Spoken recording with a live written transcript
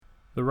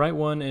The right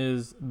one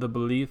is the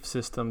belief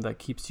system that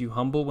keeps you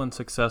humble when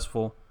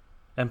successful,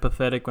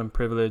 empathetic when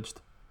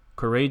privileged,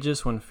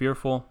 courageous when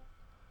fearful,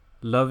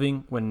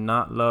 loving when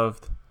not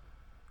loved,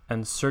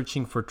 and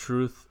searching for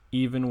truth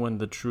even when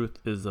the truth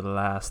is the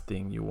last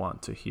thing you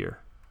want to hear.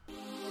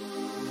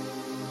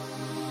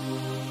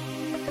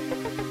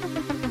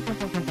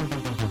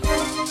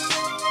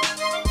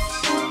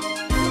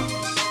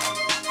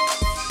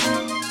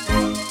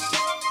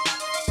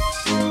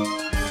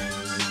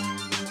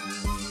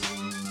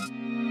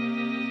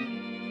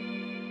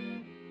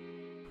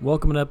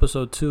 Welcome to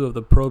episode 2 of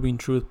the Probing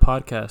Truth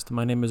podcast.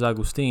 My name is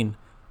Agustin,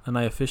 and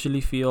I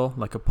officially feel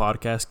like a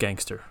podcast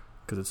gangster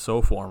because it's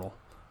so formal.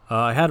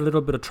 I had a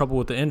little bit of trouble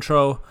with the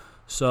intro,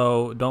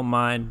 so don't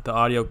mind the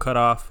audio cut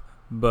off,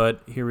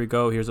 but here we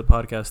go. Here's the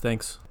podcast.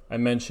 Thanks. I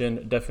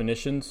mentioned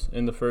definitions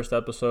in the first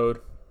episode,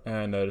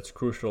 and that it's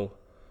crucial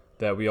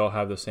that we all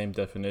have the same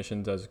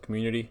definitions as a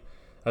community,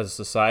 as a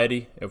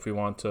society, if we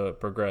want to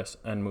progress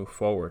and move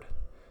forward.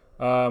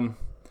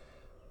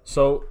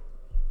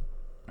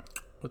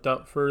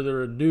 Without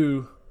further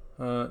ado,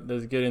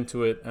 let's get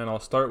into it, and I'll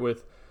start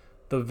with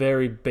the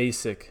very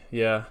basic.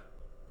 The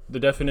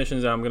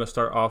definitions that I'm going to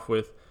start off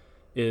with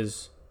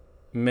is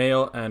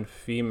male and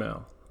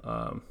female.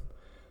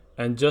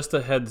 And just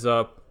a heads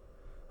up,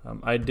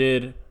 I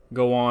did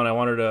go on. I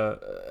wanted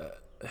to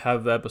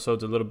have the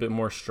episodes a little bit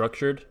more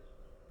structured,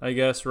 I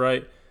guess,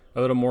 right? A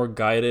little more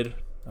guided.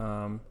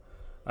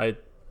 I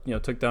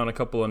took down a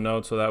couple of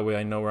notes so that way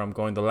I know where I'm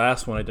going. The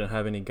last one, I didn't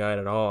have any guide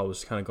at all. I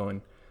was kind of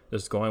going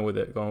with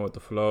it, going with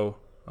the flow.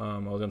 I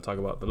was going to talk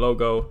about the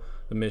logo,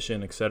 the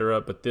mission, etc.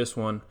 But this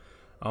one,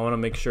 I want to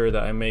make sure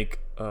that I make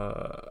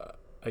the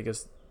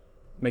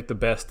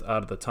best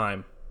out of the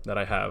time that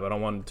I have. I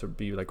don't want it to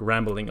be like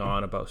rambling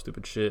on about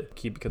stupid shit.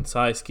 Keep it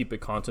concise, keep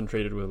it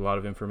concentrated with a lot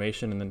of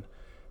information, and then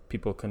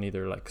people can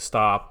either like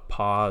stop,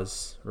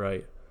 pause,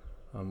 right?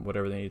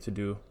 Whatever they need to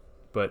do.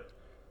 But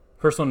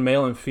first one,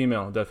 male and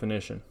female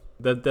definition.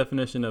 The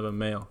definition of a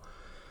male: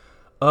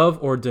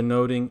 of or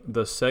denoting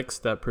the sex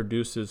that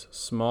produces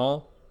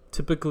small,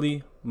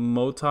 typically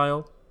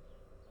motile,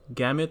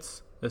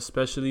 gametes,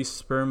 especially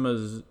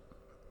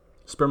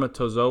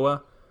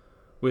spermatozoa,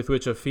 with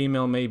which a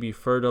female may be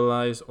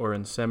fertilized or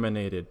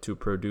inseminated to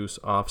produce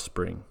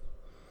offspring.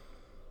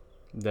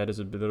 That is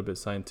a little bit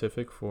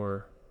scientific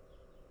for,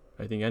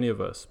 I think, any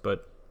of us.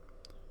 But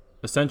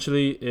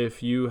essentially,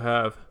 if you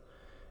have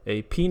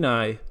a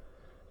peni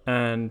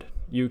and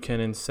you can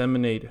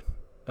inseminate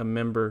a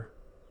member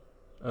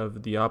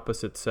of the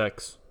opposite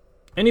sex,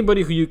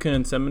 anybody who you can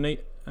inseminate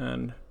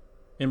and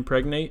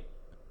impregnate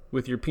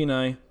with your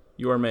peni,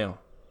 you are male.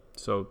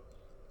 So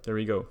there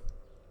we go.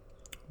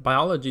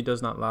 Biology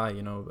does not lie,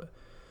 but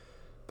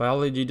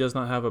biology does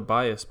not have a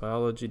bias.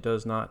 Biology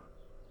does not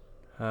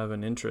have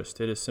an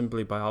interest. It is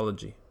simply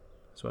biology.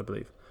 That's what I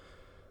believe.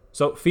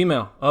 So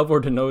female, of or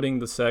denoting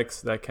the sex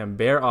that can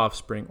bear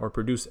offspring or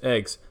produce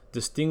eggs,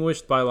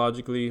 distinguished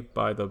biologically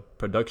by the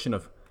production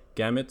of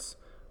gametes,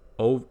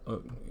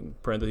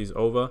 parentheses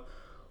ova,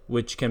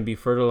 which can be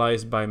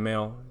fertilized by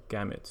male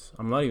gametes.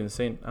 I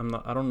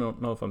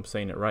don't know if I'm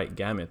saying it right,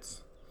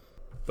 gametes.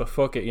 But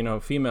fuck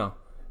it, female.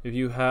 If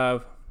you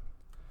have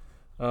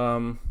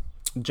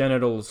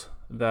genitals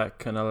that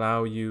can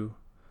allow you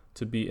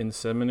to be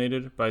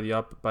inseminated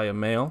by a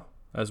male,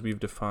 as we've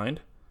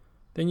defined,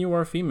 then you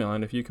are a female.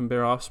 And if you can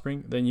bear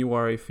offspring, then you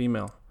are a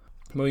female.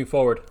 Moving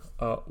forward,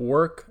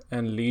 work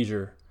and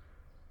leisure.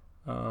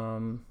 We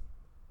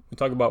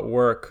talk about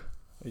work.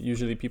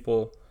 Usually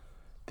people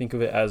think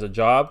of it as a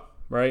job,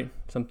 right?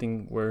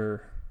 Something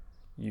where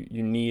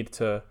you need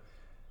to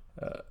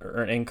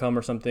earn income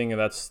or something,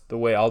 and that's the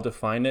way I'll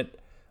define it.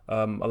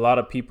 A lot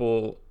of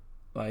people,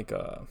 let's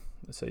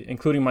say,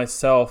 including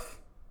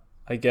myself,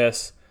 I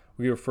guess,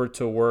 we refer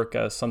to work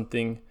as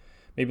something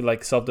maybe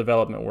like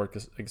self-development work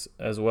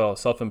as well,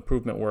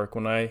 self-improvement work.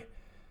 When I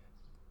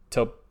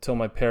tell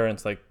my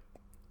parents, like,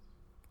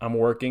 I'm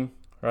working,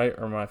 right?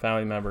 Or my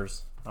family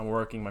members, I'm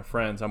working, my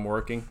friends, I'm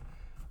working.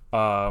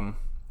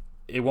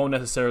 It won't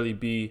necessarily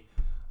be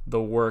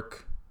the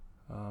work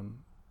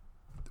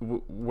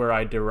where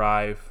I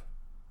derive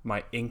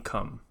my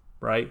income,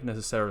 right?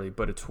 Necessarily,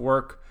 but it's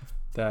work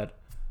that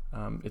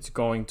it's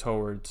going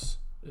towards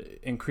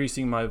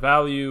increasing my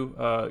value,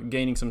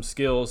 gaining some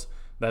skills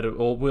that it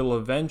will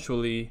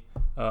eventually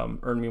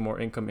earn me more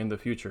income in the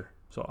future.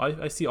 So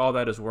I see all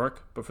that as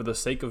work, but for the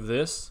sake of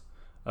this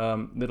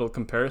little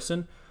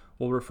comparison,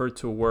 we'll refer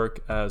to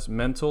work as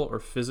mental or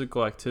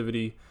physical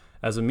activity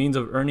as a means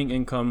of earning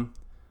income,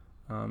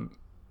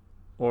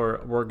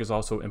 or work is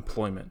also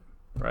employment,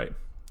 right?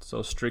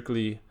 So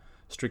strictly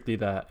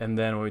that. And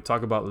then when we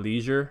talk about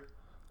leisure,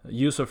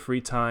 use of free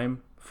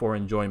time for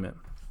enjoyment.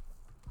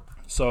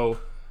 So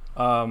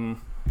the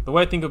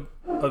way I think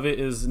of it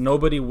is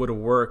nobody would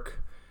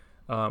work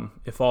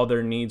if all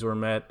their needs were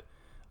met.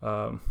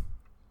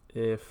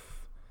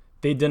 If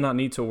they did not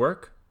need to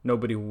work,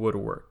 nobody would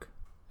work.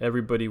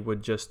 Everybody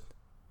would just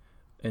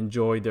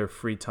enjoy their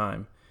free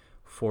time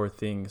for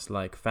things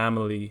like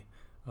family,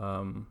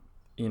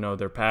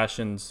 their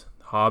passions,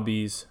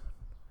 hobbies,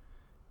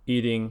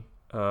 eating,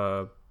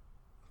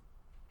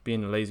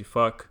 being a lazy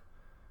fuck,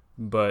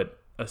 but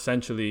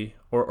essentially,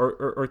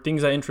 or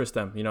things that interest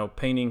them,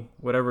 painting,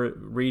 whatever,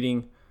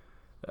 reading,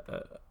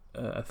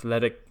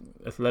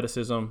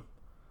 athleticism,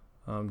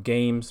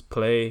 games,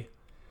 play.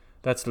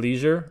 That's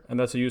leisure, and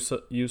that's a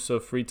use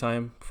of free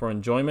time for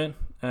enjoyment.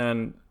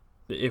 And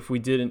if we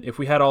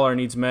had all our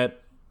needs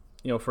met,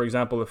 for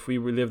example, if we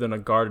lived in a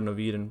Garden of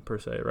Eden per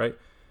se, right?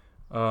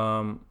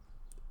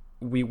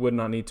 We would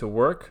not need to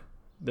work.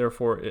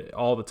 Therefore,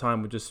 all the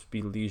time would just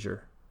be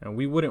leisure, and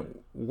we wouldn't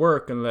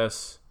work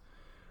unless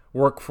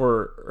work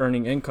for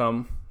earning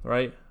income,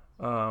 right?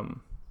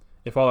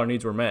 If all our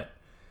needs were met.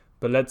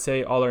 But let's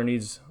say all our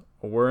needs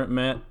weren't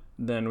met,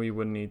 then we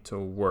would need to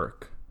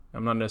work.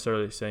 I'm not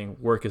necessarily saying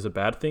work is a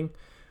bad thing,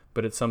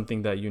 but it's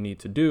something that you need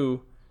to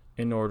do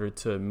in order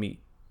to meet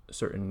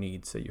certain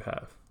needs that you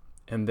have.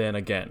 And then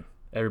again,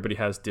 everybody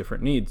has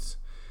different needs.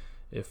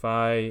 If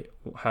I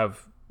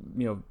have,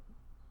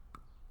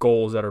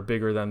 goals that are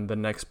bigger than the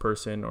next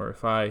person, or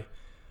if I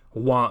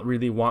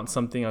really want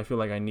something, I feel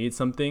like I need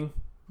something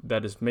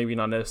that is maybe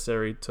not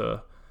necessary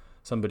to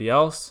somebody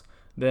else,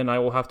 then I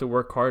will have to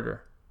work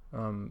harder.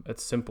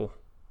 It's simple.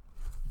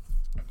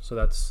 So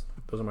those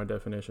are my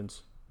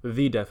definitions.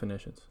 The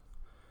definitions.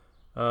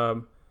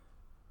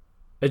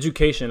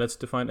 Education. Let's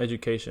define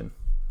education.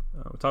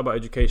 We'll talk about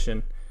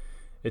education.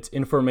 It's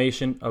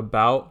information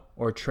about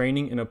or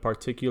training in a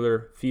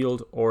particular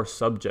field or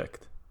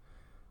subject.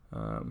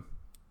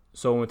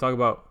 So when we talk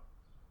about,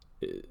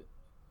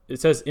 it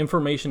says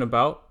information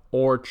about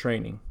or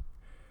training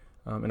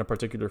in a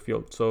particular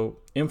field. So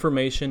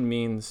information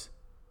means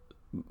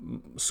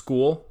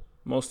school,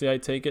 mostly I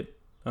take it,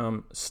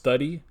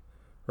 study,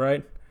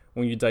 right?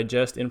 When you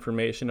digest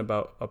information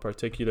about a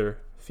particular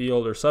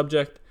field or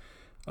subject,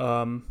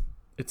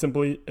 it's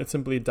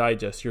simply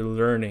digest. You're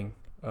learning.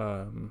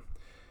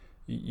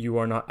 You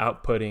are not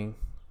outputting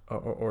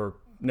or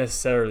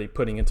necessarily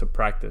putting into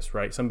practice,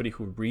 right? Somebody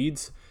who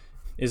reads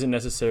isn't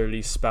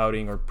necessarily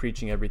spouting or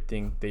preaching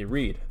everything they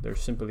read. They're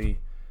simply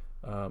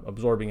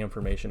absorbing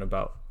information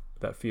about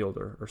that field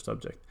or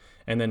subject.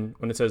 And then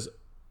when it says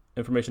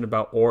information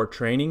about or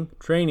training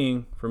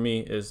for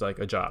me is like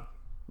a job,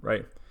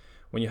 right?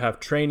 When you have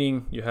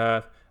training, you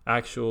have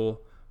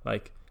actual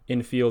like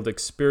in-field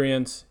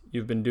experience.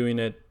 You've been doing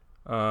it.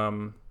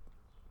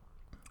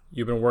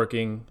 You've been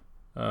working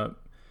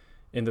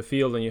in the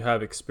field and you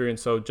have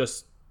experience. So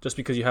just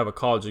because you have a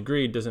college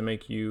degree doesn't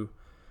make you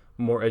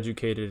more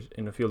educated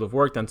in the field of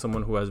work than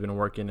someone who has been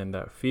working in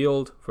that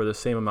field for the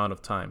same amount of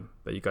time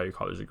that you got your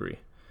college degree.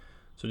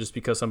 So just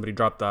because somebody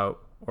dropped out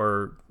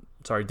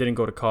didn't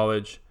go to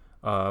college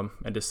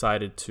and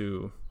decided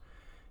to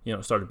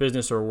start a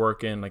business or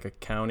work in like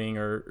accounting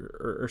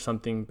or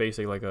something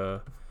basic, like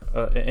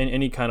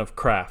any kind of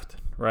craft,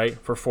 right,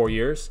 for 4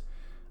 years,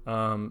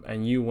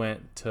 and you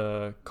went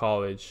to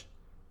college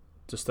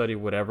to study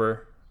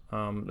whatever,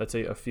 let's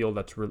say a field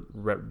that's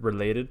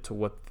related to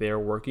what they're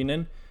working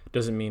in,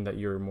 doesn't mean that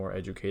you're more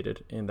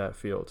educated in that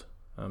field.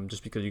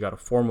 Just because you got a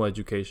formal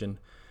education,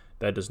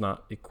 that does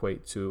not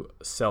equate to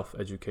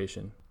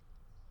self-education.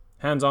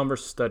 Hands-on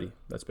versus study,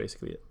 that's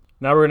basically it.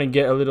 Now we're going to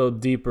get a little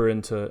deeper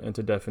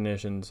into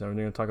definitions, and we're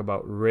going to talk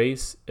about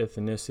race,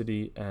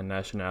 ethnicity, and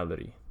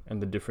nationality,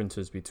 and the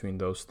differences between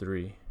those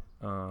three.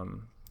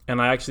 And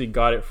I actually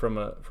got it from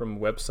a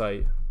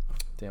website.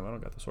 Damn, I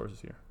don't got the sources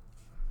here.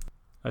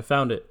 I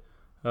found it.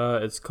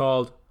 It's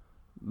called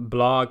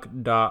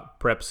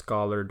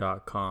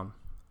blog.prepscholar.com.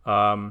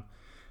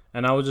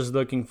 And I was just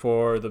looking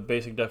for the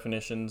basic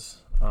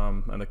definitions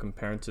and the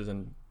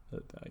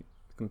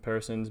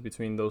comparisons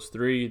between those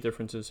three,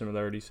 differences,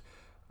 similarities.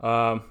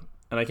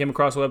 And I came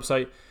across a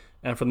website,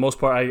 and for the most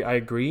part, I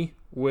agree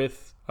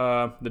with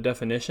the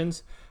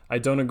definitions. I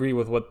don't agree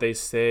with what they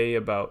say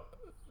about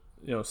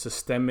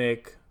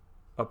systemic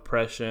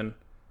oppression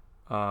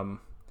and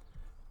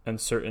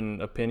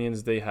certain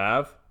opinions they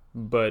have,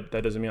 but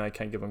that doesn't mean I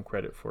can't give them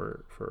credit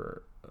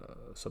for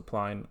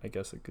supplying, I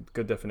guess, a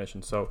good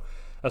definition. So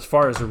as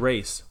far as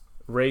race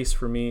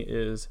for me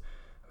is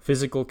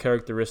physical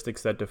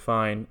characteristics that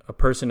define a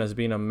person as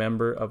being a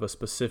member of a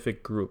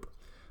specific group.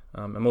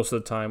 And most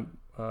of the time,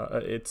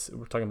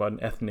 we're talking about an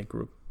ethnic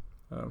group.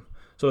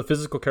 So the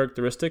physical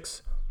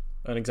characteristics,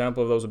 an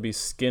example of those would be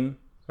skin,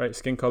 right?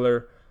 Skin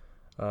color,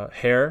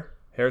 hair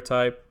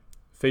type,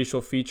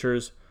 facial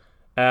features,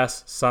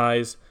 ass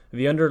size,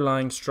 the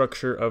underlying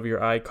structure of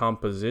your eye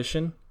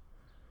composition,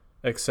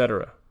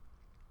 etc.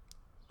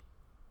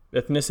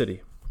 Ethnicity,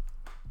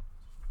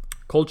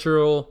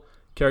 cultural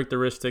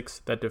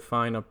characteristics that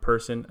define a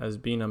person as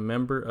being a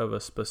member of a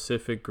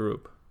specific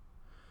group.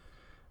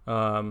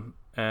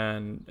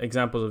 And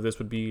examples of this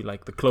would be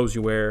like the clothes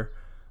you wear,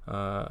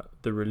 the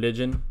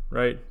religion,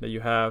 right, that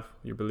you have,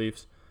 your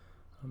beliefs,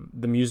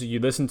 the music you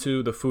listen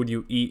to, the food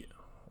you eat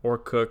or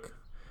cook.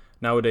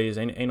 Nowadays,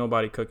 ain't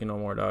nobody cooking no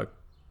more, dog.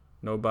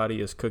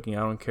 Nobody is cooking.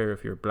 I don't care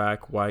if you're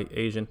black, white,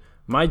 Asian.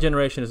 My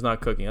generation is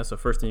not cooking. That's the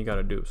first thing you got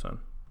to do, son.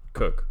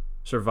 Cook.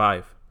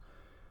 Survive.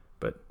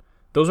 But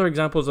those are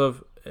examples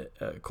of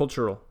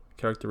cultural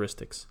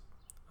characteristics.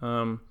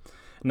 And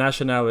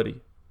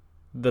Nationality,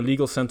 the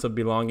legal sense of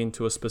belonging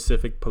to a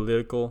specific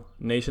political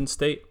nation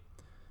state.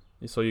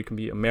 So you can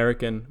be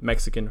American,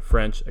 Mexican,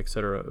 French,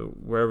 etc.,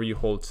 wherever you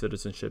hold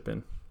citizenship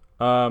in.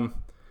 And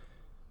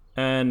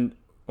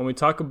when we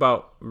talk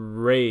about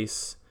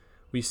race,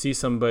 we see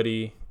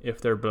somebody, if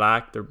they're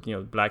black, they're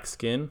black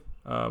skin.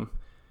 I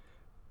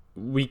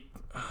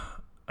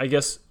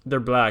guess they're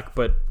black,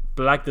 but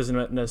black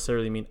doesn't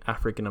necessarily mean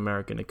African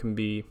American. It can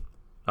be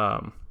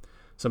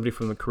somebody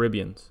from the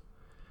Caribbean.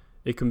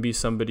 It can be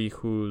somebody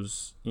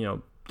who's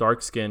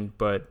dark skinned,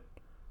 but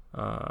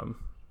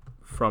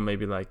from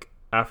maybe like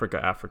Africa,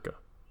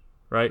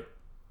 right?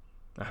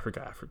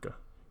 Africa,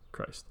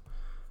 Christ.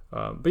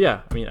 But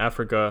yeah, I mean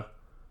Africa,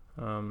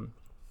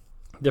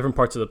 different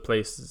parts of the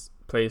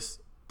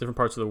different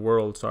parts of the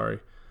world,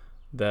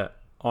 that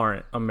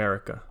aren't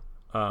America,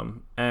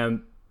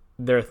 and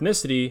their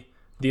ethnicity.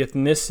 The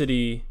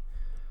ethnicity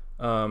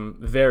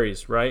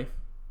varies, right,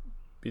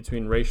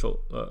 between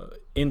racial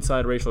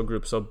inside racial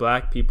groups. So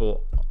black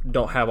people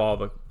don't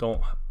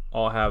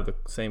all have the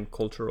same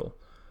cultural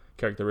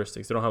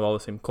characteristics. They don't have all the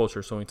same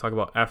culture. So when we talk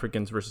about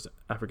Africans versus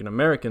African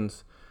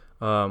Americans,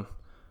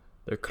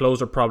 their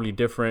clothes are probably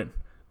different.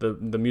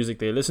 The music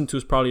they listen to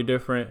is probably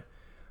different.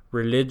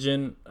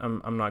 Religion,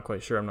 I'm not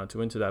quite sure. I'm not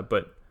too into that.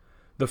 But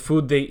the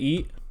food they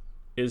eat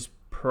is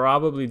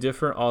probably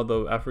different.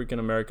 Although African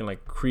American,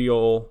 like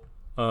Creole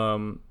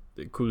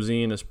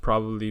cuisine, is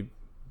probably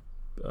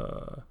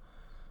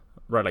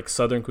right. Like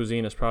Southern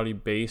cuisine is probably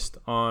based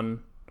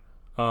on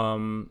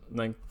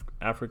like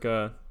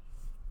Africa,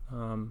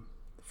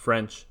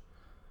 French,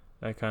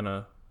 that kind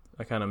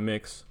of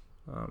mix.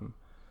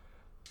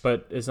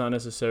 But it's not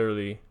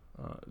necessarily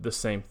the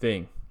same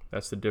thing.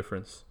 That's the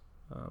difference.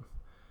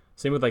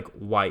 Same with like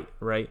white,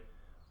 right?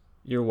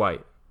 You're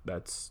white.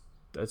 That's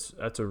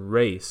a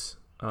race.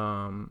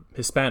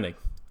 Hispanic,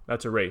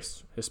 that's a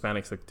race.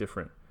 Hispanics look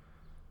different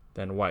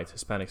than whites.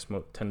 Hispanics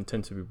tend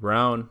to be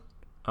brown.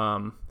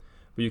 But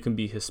you can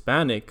be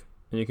Hispanic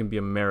and you can be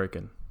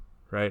American,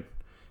 right?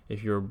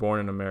 If you were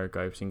born in America,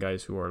 I've seen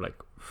guys who are like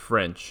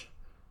French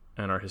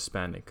and are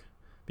Hispanic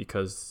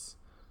because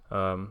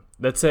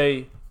let's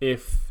say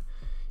if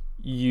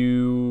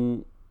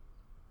you're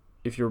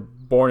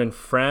born in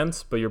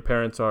France but your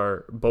parents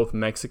are both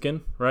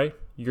Mexican, right?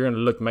 You're gonna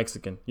look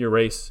Mexican. Your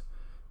race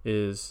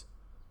is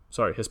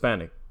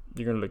Hispanic.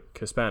 You're gonna look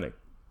Hispanic.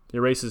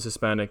 Your race is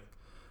Hispanic,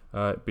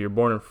 but you're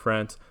born in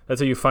France. Let's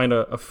say you find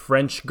a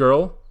French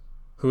girl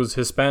who's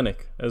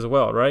Hispanic as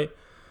well, right?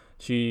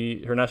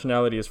 Her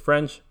nationality is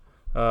French,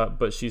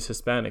 but she's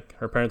Hispanic.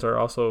 Her parents are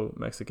also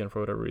Mexican for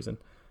whatever reason.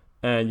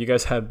 And you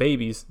guys have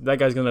babies. That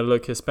guy's going to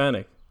look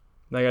Hispanic.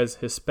 That guy's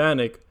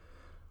Hispanic,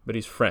 but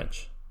he's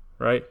French,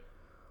 right?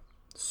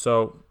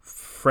 So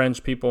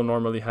French people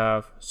normally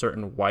have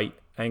certain white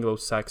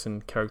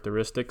Anglo-Saxon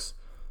characteristics,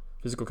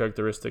 physical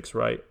characteristics,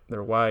 right?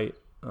 They're white,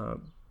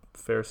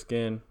 fair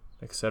skin,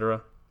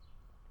 etc.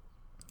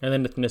 And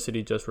then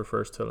ethnicity just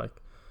refers to like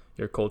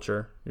your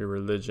culture, your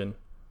religion.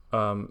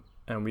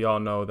 And we all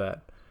know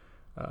that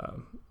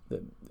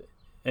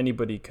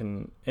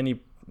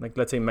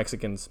let's say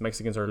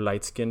Mexicans are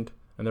light skinned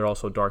and they're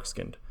also dark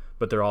skinned,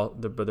 but they're all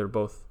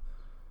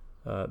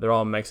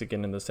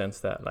Mexican in the sense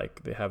that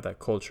like they have that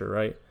culture,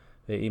 right?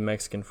 They eat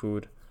Mexican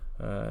food,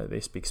 they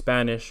speak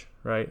Spanish,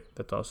 right?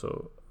 That's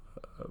also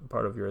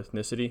part of your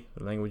ethnicity,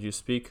 the language you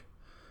speak,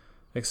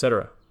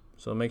 etc.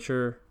 So make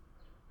sure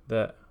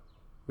that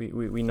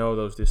we know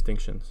those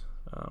distinctions.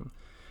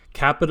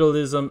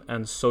 Capitalism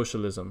and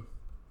socialism.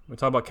 We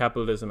talk about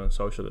capitalism and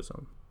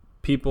socialism.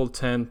 People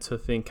tend to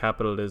think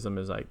capitalism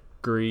is like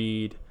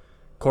greed,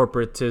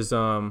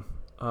 corporatism,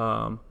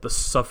 the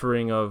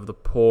suffering of the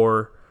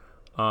poor,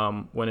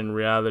 when in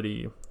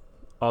reality,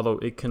 although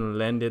it can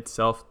lend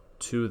itself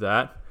to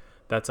that,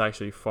 that's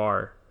actually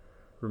far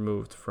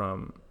removed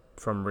from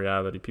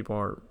reality. People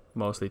are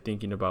mostly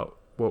thinking about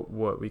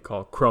what we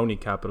call crony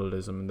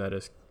capitalism, and that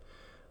is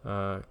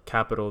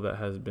capital that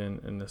has been,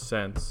 in a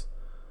sense,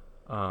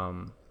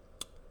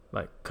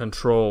 like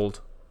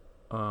controlled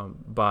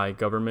by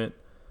government.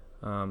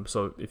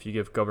 So if you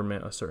give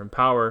government a certain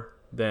power,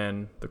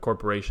 then the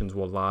corporations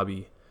will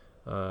lobby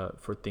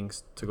for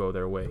things to go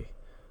their way.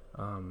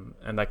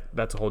 And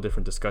that's a whole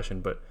different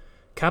discussion. But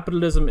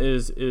capitalism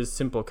is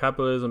simple.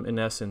 Capitalism, in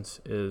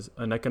essence, is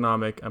an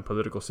economic and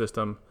political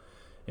system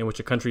in which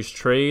a country's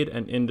trade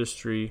and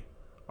industry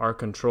are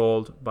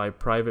controlled by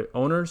private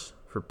owners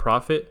for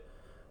profit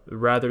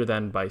rather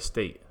than by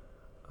state.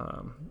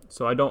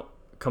 So I don't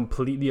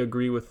completely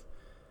agree with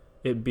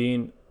it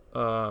being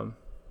a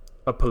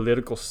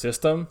political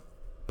system.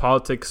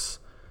 Politics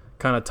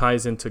kind of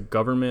ties into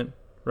government,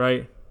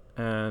 right?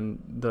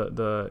 And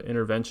the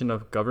intervention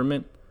of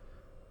government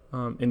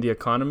in the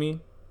economy.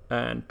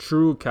 And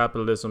true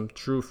capitalism,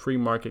 true free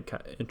market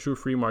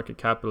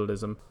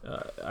capitalism,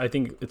 I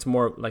think it's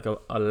more like a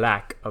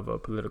lack of a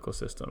political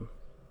system,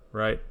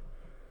 right?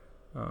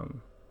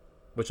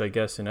 Which I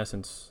guess in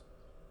essence,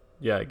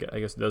 yeah, I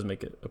guess it does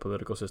make it a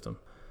political system.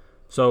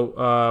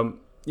 So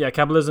Yeah,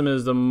 capitalism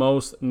is the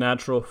most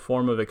natural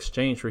form of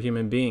exchange for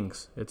human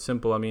beings. It's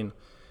simple. I mean,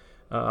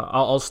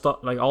 I'll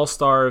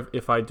starve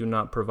if I do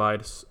not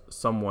provide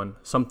someone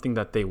something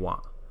that they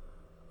want.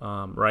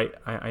 Right?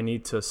 I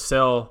need to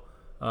sell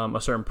a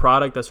certain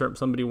product that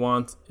somebody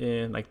wants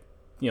in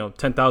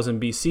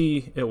 10,000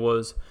 BC. It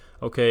was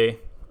okay.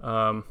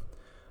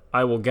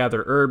 I will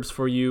gather herbs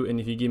for you, and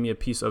if you give me a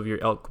piece of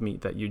your elk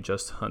meat that you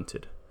just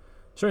hunted,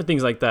 certain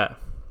things like that,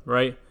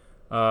 right?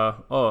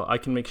 I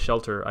can make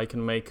shelter. I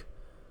can make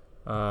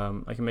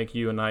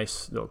you a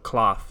nice little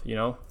cloth,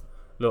 little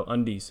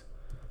undies,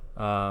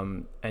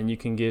 and you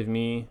can give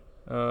me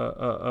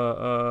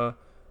a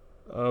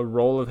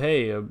roll of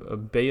hay, a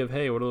bay of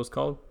hay. What are those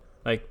called?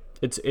 Like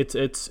it's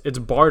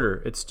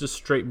barter. It's just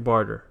straight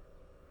barter.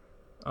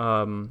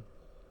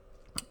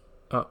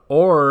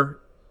 Or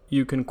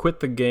you can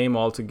quit the game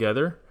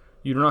altogether.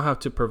 You do not have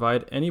to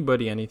provide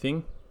anybody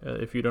anything.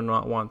 If you do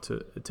not want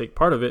to take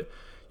part of it,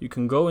 you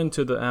can go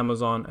into the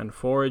Amazon and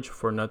forage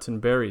for nuts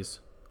and berries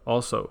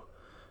also.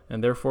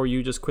 And therefore,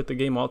 you just quit the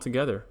game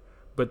altogether.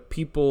 But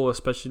people,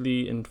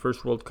 especially in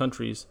first world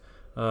countries,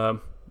 they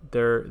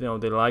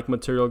like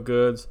material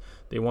goods.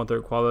 They want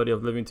their quality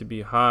of living to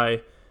be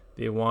high.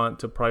 They want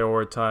to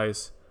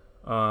prioritize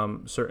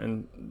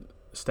certain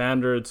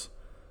standards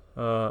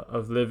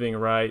of living,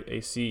 right?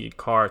 AC,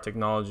 car,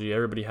 technology,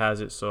 everybody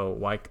has it, so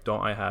why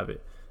don't I have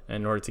it? And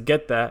in order to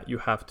get that, you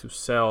have to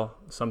sell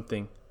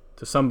something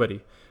to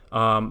somebody.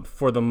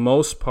 For the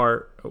most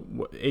part,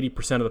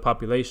 80% of the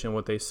population,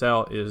 what they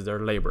sell is their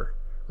labor,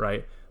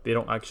 right? They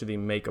don't actually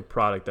make a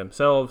product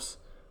themselves,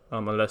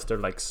 unless they're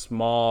like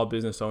small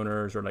business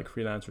owners or like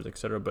freelancers,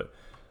 etc. But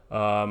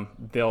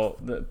they'll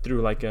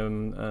through like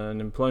an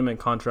employment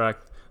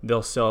contract,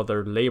 they'll sell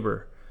their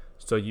labor.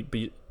 So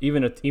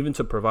even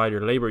to provide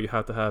your labor, you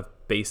have to have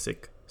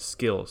basic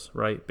skills,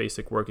 right?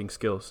 Basic working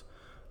skills.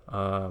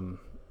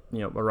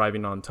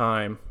 Arriving on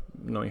time,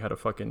 knowing how to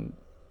fucking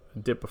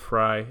dip a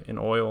fry in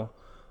oil,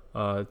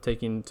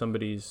 taking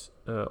somebody's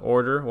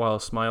order while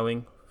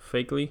smiling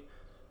fakely.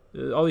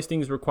 All these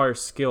things require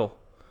skill.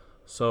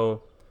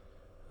 So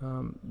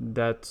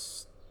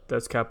that's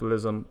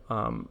capitalism.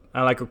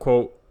 I like a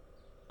quote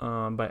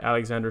by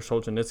Alexander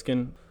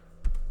Solzhenitsyn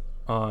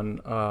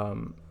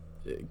on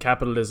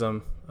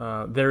capitalism.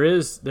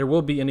 There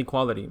will be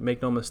inequality.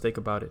 Make no mistake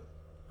about it.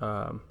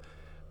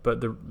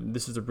 But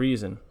this is the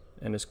reason.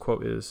 And his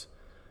quote is,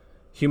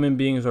 "Human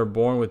beings are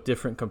born with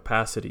different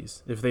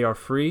capacities. If they are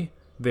free,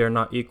 they are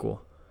not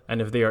equal.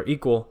 And if they are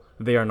equal,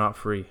 they are not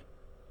free."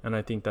 And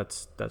I think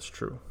that's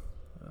true.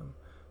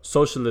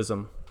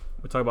 Socialism.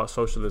 We talk about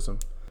socialism.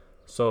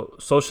 So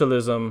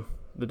socialism,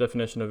 the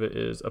definition of it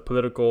is a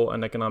political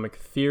and economic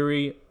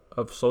theory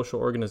of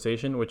social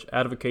organization which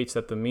advocates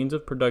that the means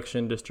of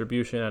production,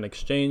 distribution, and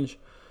exchange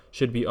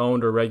should be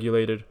owned or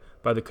regulated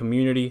by the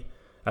community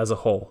as a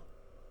whole.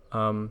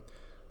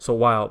 So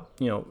while,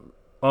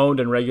 owned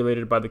and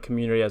regulated by the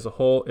community as a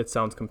whole, it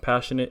sounds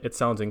compassionate, it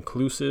sounds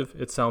inclusive,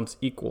 it sounds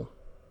equal.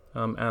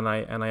 And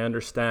I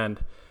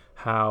understand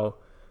how,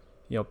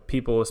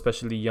 people,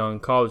 especially young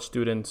college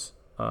students,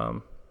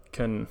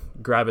 can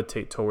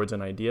gravitate towards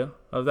an idea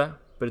of that,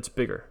 but it's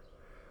bigger.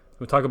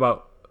 We talk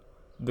about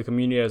the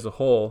community as a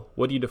whole.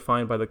 What do you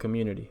define by the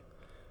community?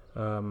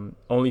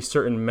 Only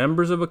certain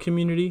members of a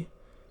community?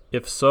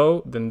 If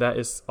so, then that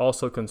is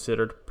also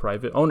considered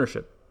private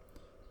ownership.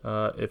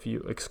 If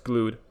you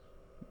exclude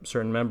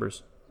certain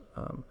members.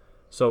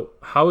 So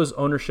how is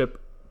ownership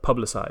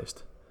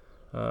publicized?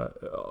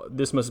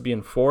 This must be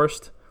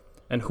enforced.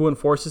 And who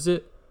enforces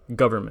it?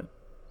 Government.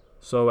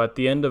 So at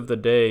the end of the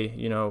day,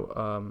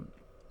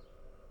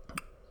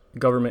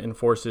 government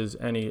enforces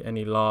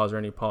any laws or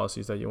any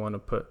policies that you want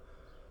to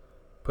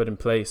put in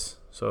place.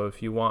 So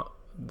if you want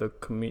the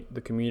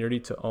community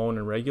to own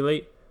and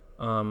regulate,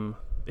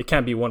 it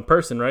can't be one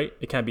person, right?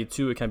 It can't be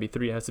two, it can't be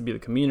three. It has to be the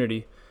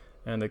community.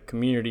 And the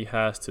community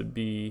has to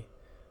be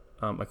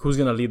who's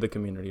going to lead the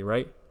community,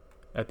 right?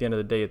 At the end of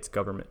the day, it's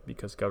government,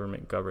 because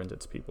government governs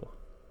its people.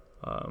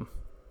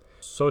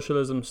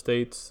 Socialism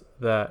states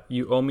that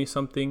you owe me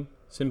something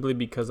simply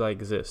because I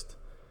exist.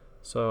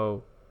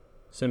 So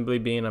simply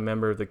being a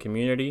member of the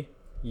community,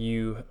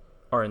 you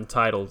are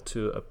entitled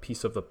to a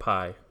piece of the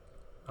pie.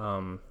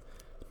 And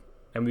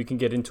we can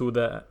get into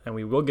that, and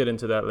we will get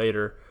into that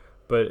later.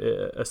 But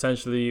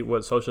essentially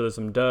what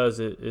socialism does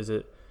is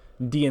it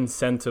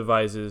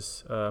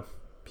de-incentivizes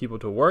people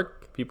to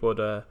work, people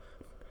to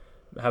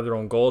have their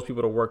own goals,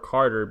 people to work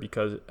harder,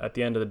 because at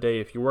the end of the day,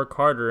 if you work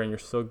harder and you're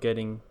still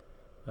getting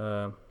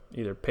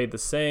either paid the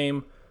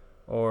same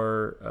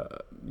or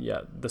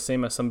the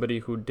same as somebody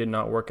who did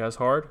not work as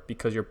hard,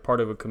 because you're part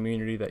of a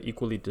community that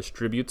equally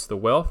distributes the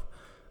wealth,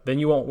 then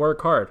you won't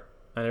work hard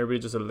and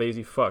everybody's just a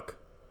lazy fuck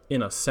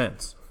in a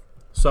sense.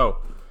 So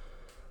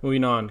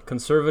moving on,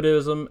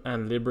 conservatism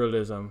and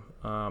liberalism.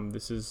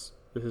 This is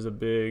a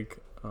big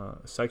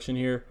section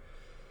here,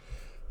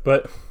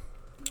 but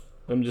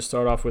let me just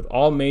start off with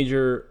all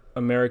major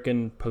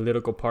American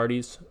political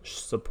parties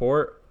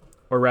support,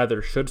 or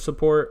rather should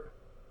support,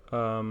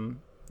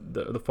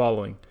 the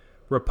following: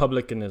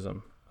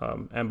 Republicanism,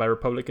 And by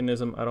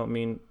republicanism, I don't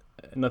mean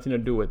nothing to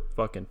do with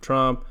fucking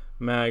Trump,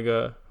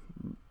 MAGA,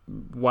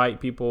 white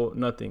people,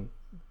 nothing.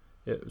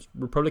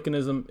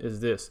 Republicanism is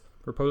this.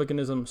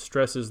 Republicanism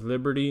stresses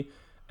liberty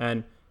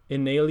and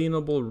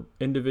inalienable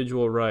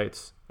individual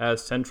rights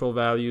as central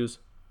values,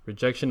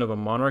 rejection of a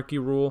monarchy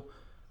rule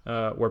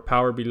where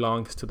power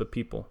belongs to the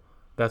people.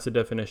 That's the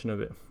definition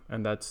of it,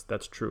 and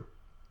that's true.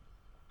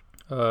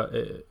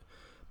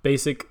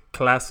 Basic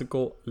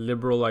classical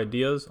liberal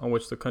ideas on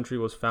which the country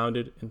was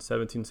founded in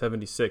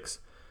 1776.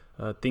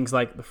 Things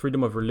like the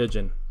freedom of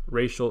religion,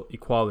 racial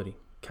equality,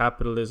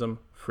 capitalism,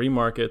 free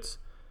markets,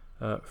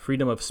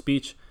 freedom of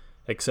speech,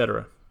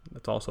 etc.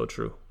 That's also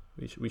true.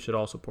 We should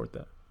all support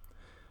that.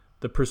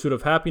 The pursuit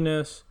of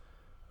happiness.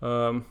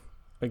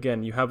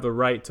 Again, you have the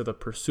right to the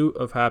pursuit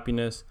of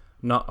happiness,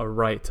 not a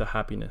right to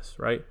happiness,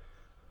 right?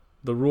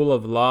 The rule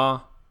of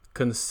law,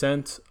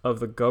 consent of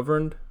the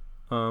governed,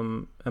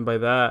 and by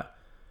that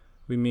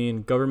we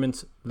mean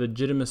government's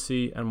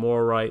legitimacy and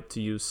moral right to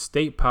use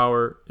state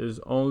power is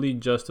only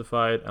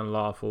justified and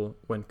lawful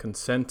when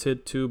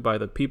consented to by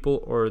the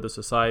people or the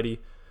society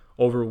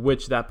over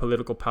which that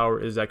political power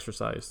is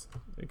exercised.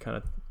 It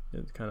kind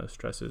of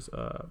stresses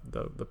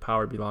the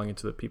power belonging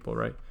to the people,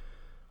 right?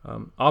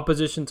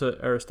 Opposition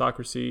to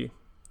aristocracy,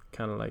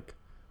 kind of like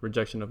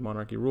rejection of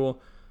monarchy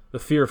rule. The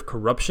fear of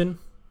corruption,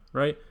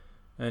 right?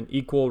 And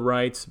equal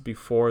rights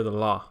before the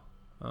law.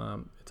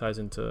 It ties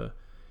into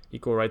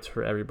equal rights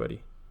for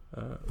everybody.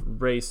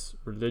 Race,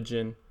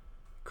 religion,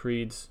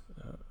 creeds.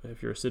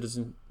 If you're a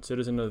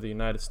citizen of the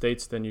United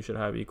States, then you should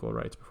have equal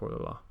rights before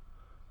the law.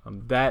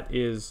 That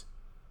is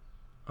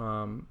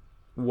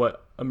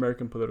what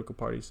American political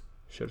parties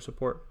should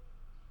support,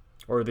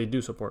 or they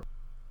do support.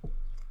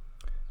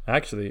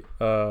 Actually,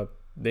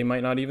 they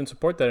might not even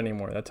support that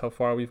anymore. That's how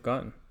far we've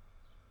gotten.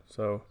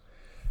 So,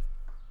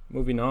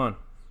 moving on.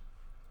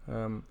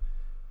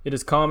 It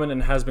is common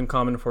and has been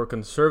common for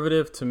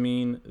conservative to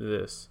mean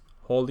this: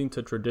 holding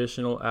to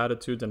traditional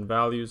attitudes and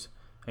values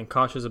and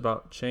cautious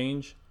about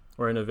change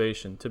or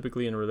innovation,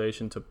 typically in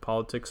relation to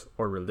politics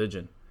or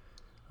religion.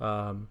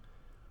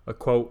 A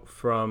quote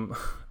from,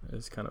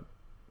 it's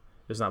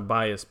not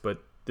biased,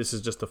 but this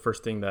is just the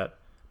first thing that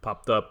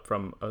popped up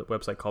from a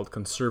website called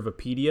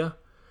Conservapedia.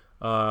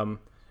 And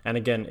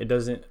again, it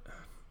doesn't,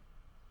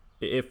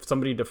 if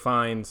somebody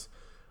defines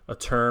a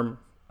term,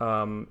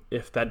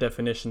 if that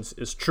definition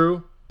is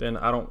true, then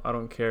I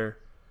don't care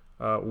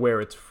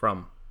where it's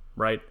from,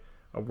 right?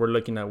 We're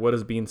looking at what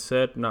is being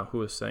said, not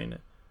who is saying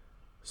it.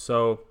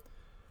 So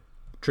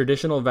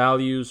traditional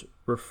values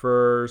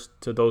refers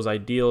to those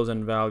ideals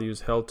and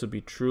values held to be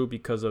true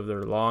because of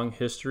their long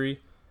history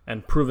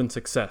and proven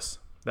success.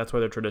 That's why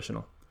they're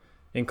traditional.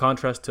 In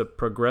contrast to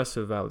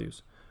progressive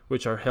values,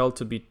 which are held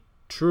to be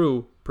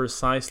true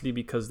precisely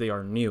because they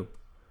are new.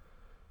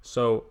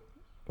 So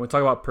when we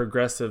talk about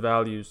progressive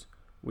values,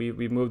 we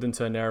moved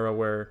into an era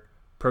where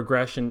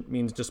progression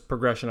means just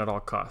progression at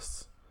all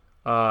costs.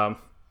 I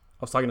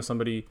was talking to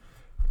somebody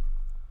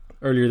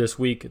earlier this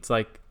week. It's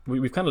like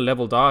we've kind of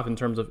leveled off in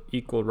terms of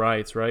equal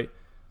rights, right?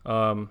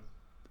 In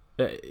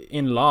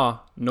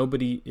law,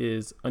 nobody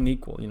is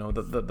unequal. You know,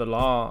 the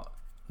law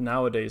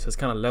nowadays has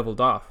kind of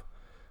leveled off.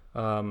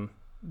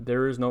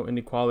 There is no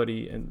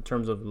inequality in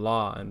terms of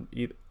law, and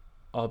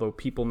although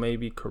people may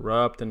be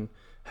corrupt and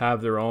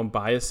have their own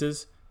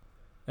biases,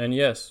 and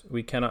yes,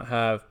 we cannot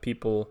have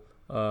people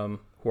who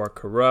are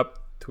corrupt,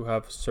 who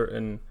have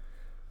certain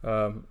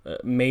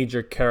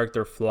major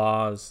character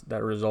flaws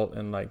that result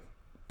in like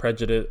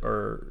prejudice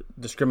or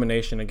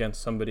discrimination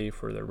against somebody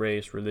for their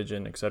race,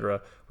 religion, etc.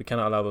 We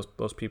cannot allow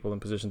those people in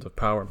positions of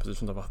power and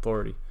positions of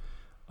authority.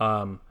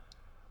 But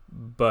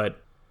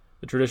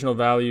the traditional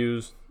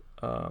values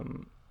are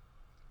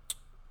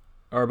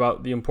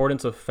about the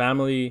importance of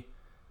family,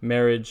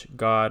 marriage,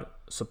 God,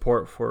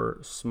 support for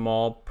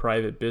small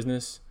private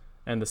business,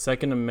 and the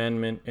Second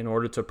Amendment in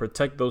order to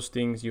protect those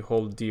things you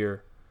hold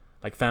dear,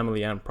 like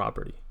family and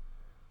property.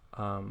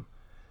 And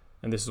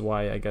this is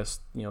why I guess,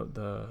 you know,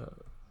 the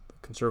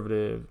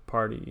Conservative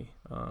Party,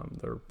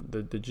 the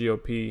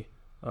GOP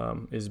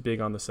is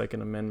big on the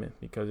Second Amendment,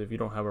 because if you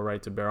don't have a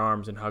right to bear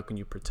arms, then how can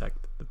you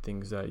protect the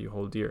things that you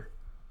hold dear,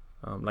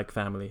 like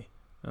family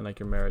and like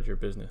your marriage, your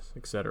business,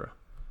 etc.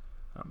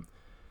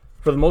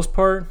 For the most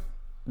part,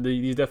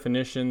 these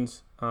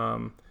definitions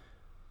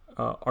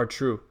are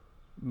true,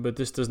 but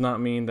this does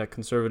not mean that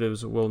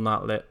conservatives will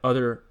not let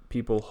other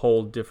people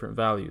hold different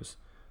values,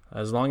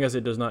 as long as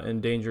it does not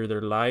endanger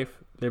their life,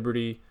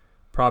 liberty,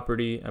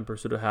 property, and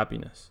pursuit of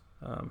happiness.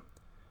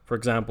 For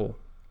example,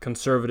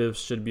 conservatives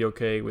should be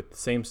okay with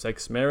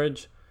same-sex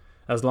marriage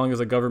as long as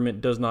the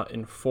government does not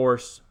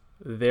enforce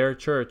their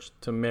church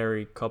to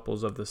marry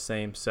couples of the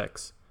same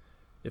sex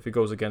if it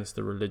goes against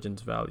the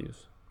religion's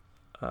values.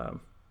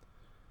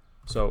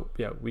 So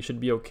yeah, we should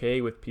be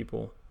okay with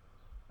people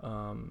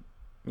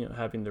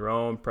having their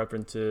own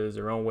preferences,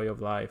 their own way of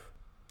life.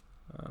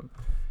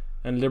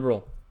 And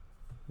liberal.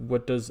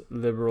 What does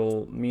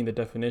liberal mean? The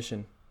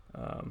definition.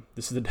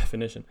 This is the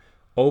definition.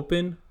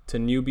 Open to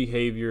new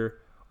behavior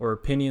or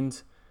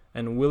opinions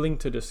and willing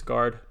to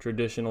discard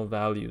traditional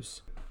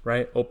values,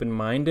 right?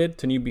 Open-minded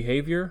to new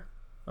behavior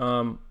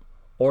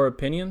or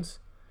opinions.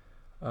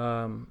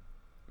 For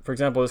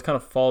example, this kind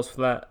of falls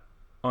flat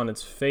on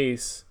its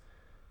face,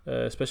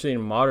 especially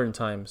in modern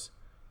times,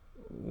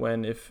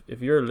 when if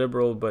you're a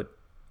liberal but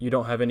you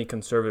don't have any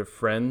conservative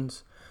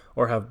friends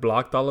or have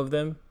blocked all of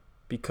them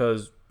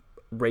because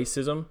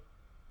racism,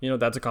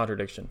 that's a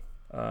contradiction.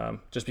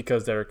 Just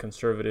because they're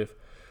conservative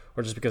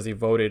or just because they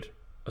voted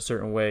a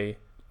certain way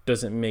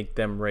doesn't make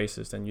them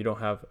racist, and you don't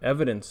have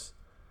evidence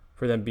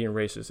for them being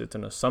racist. It's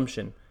an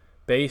assumption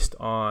based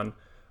on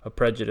a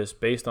prejudice,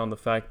 based on the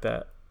fact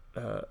that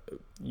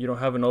you don't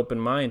have an open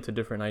mind to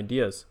different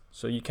ideas.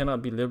 So you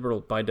cannot be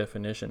liberal by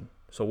definition.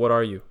 So what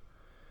are you?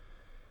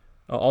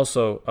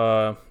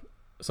 Also,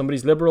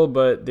 somebody's liberal,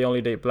 but they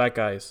only date black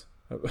guys.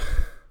 I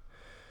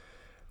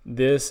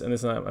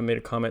made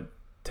a comment.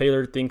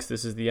 Taylor thinks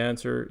this is the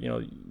answer.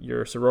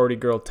 Your sorority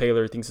girl,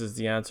 Taylor, thinks this is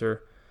the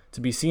answer. To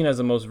be seen as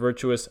the most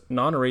virtuous,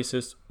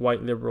 non-racist,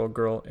 white liberal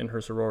girl in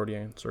her sorority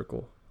and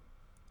circle.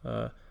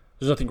 There's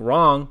nothing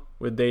wrong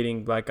with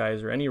dating black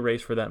guys or any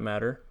race for that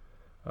matter.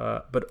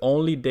 But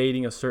only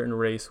dating a certain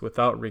race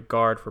without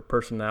regard for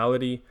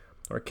personality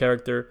or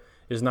character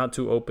is not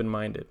too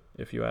open-minded,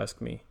 if you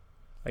ask me.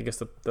 I guess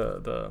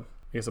the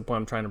point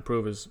I'm trying to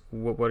prove is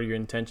what are your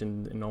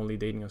intentions in only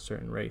dating a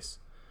certain race?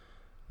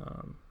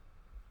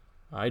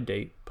 I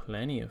date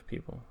plenty of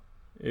people.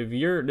 If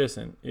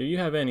you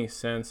have any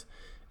sense,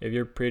 if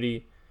you're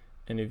pretty,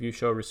 and if you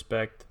show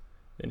respect,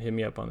 then hit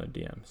me up on the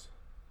DMs.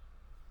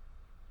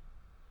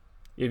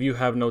 If you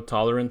have no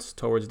tolerance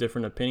towards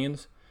different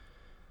opinions,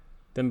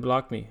 then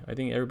block me. I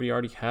think everybody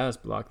already has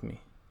blocked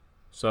me.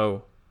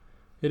 So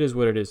it is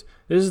what it is.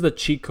 This is the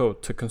cheat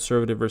code to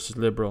conservative versus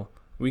liberal.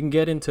 We can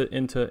get into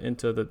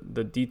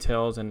the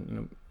details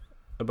and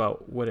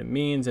about what it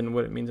means,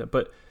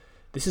 but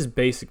this is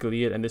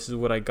basically it. And this is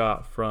what I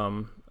got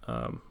from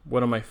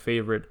one of my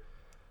favorite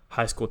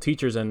high school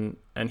teachers, and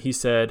he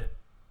said,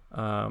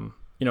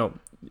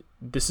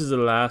 this is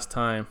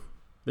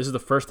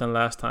the first and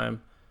last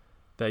time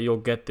that you'll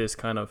get this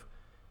kind of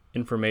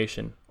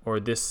information, or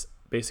this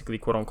basically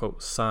quote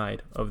unquote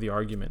side of the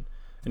argument.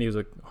 And he was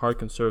a hard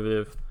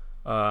conservative.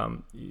 He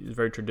was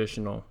very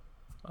traditional,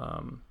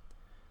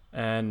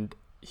 and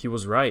he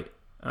was right.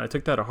 And I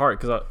took that to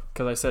heart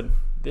because I said,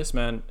 this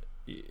man,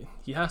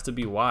 he has to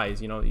be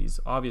wise. He's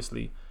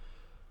obviously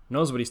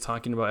knows what he's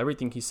talking about.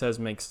 Everything he says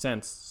makes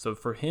sense. So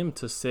for him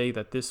to say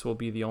that this will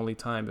be the only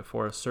time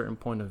before a certain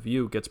point of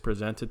view gets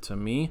presented to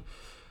me,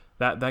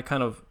 that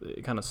kind of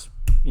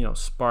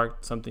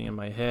sparked something in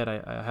my head.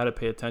 I had to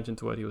pay attention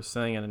to what he was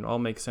saying, and it all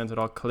makes sense. It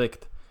all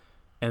clicked.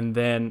 And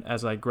then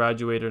as I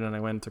graduated and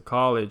I went to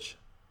college,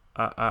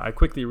 I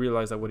quickly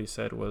realized that what he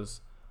said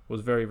was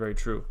very, very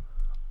true.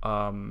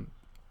 But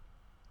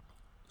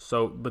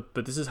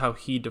this is how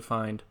he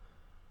defined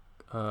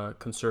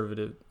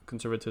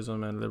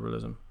conservatism and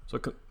liberalism. So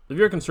if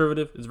you're a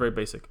conservative, it's very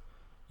basic.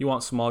 You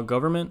want small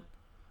government,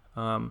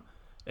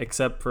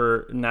 except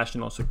for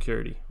national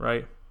security,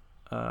 right?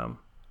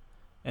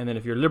 And then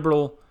if you're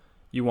liberal,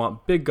 you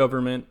want big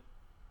government,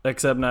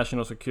 except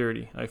national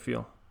security, I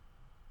feel.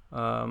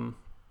 That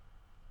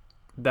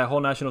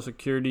whole national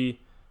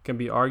security can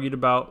be argued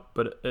about,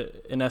 but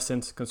in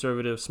essence,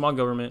 conservative, small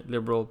government,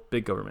 liberal,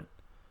 big government.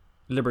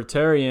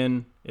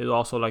 Libertarian is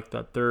also like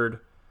that third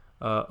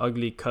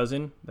ugly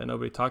cousin that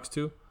nobody talks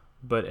to,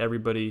 but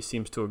everybody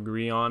seems to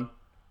agree on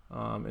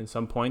in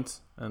some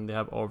points, and they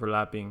have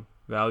overlapping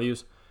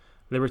values.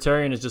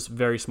 Libertarian is just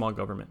very small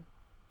government,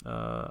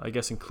 I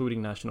guess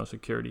including national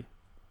security.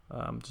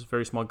 Just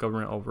very small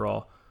government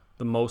overall,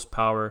 the most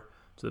power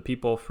to the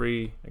people,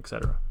 free,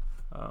 etc.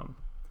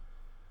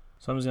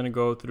 So I'm just going to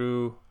go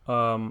through,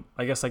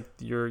 I guess, like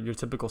your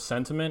typical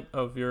sentiment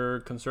of your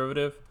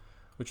conservative,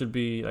 which would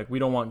be like, we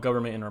don't want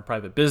government in our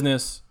private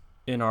business,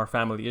 in our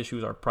family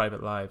issues, our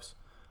private lives.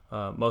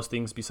 Most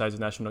things besides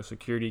national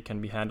security can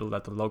be handled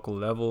at the local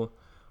level.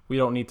 We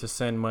don't need to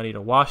send money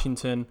to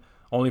Washington,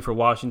 only for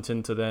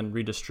Washington to then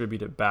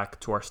redistribute it back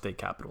to our state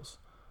capitals.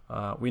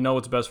 We know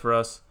what's best for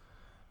us.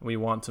 We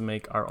want to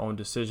make our own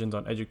decisions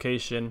on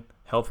education,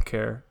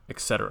 healthcare,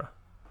 etc.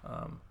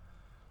 So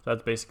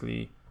that's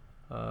basically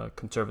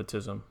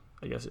conservatism,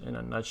 I guess, in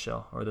a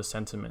nutshell, or the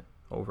sentiment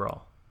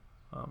overall.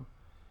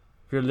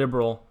 If you're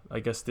liberal, I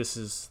guess this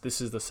is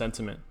the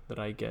sentiment that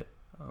I get,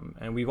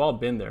 and we've all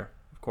been there,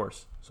 of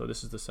course. So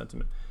this is the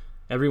sentiment: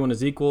 everyone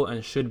is equal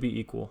and should be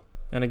equal.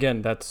 And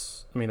again,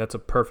 that's a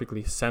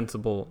perfectly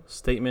sensible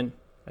statement.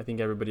 I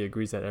think everybody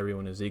agrees that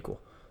everyone is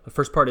equal. The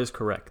first part is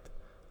correct.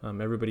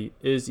 Everybody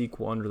is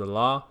equal under the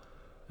law.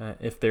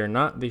 If they're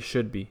not, they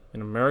should be.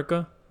 In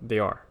America, they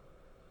are.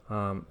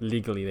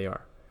 Legally, they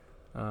are.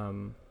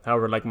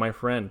 However, like my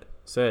friend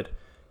said,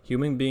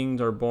 human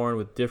beings are born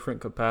with different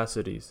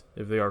capacities.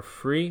 If they are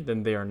free,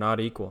 then they are not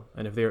equal.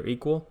 And if they are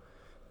equal,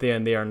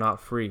 then they are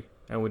not free.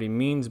 And what he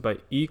means by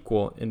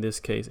equal in this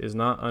case is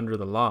not under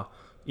the law.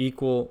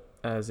 Equal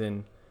as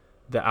in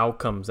the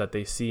outcomes that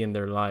they see in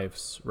their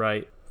lives,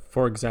 right?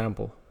 For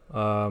example,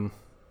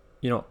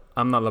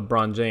 I'm not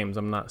LeBron James.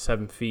 I'm not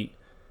 7 feet,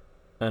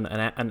 an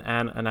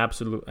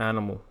absolute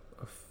animal,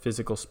 a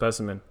physical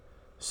specimen.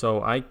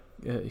 So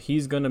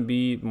he's gonna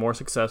be more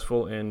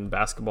successful in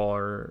basketball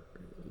or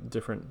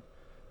different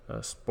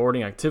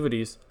sporting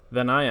activities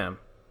than I am.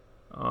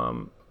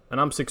 And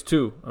I'm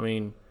 6'2". I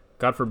mean,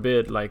 God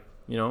forbid, like,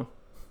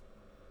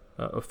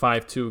 a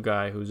 5'2"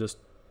 guy who's just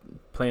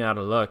playing out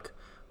of luck.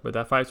 But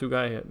that 5'2"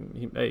 guy,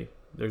 hey,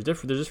 there's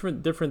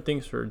different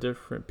things for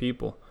different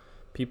people.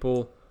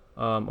 People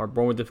are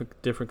born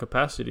with different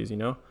capacities,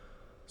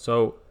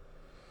 So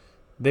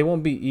they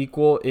won't be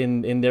equal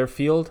in their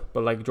field.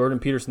 But like Jordan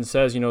Peterson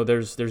says,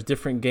 there's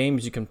different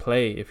games you can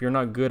play. If you're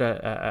not good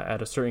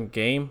at a certain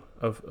game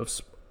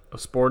of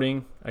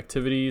sporting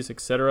activities,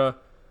 etc.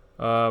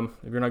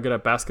 If you're not good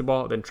at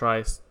basketball, then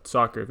try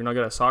soccer. If you're not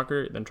good at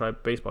soccer, then try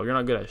baseball. If you're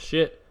not good at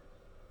shit,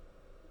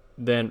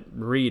 then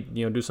read.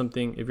 Do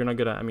something. If you're not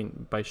good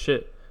at, by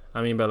shit,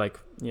 by like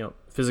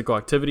physical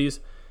activities,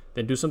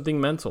 then do something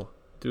mental.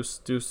 Do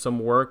some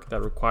work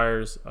that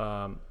requires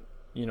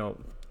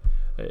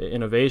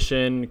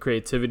innovation,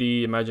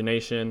 creativity,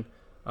 imagination.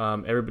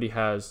 Everybody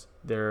has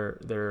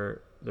their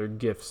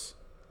gifts.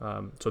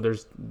 So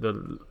there's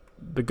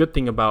the good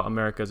thing about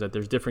America is that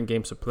there's different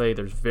games to play.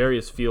 There's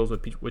various fields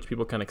which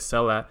people can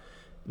excel at.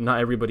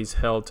 Not everybody's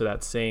held to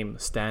that same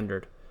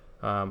standard,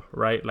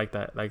 right? Like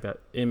that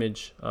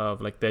image of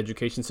like the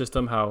education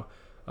system. How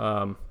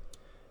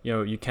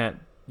you can't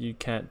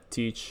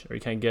teach or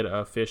you can't get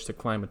a fish to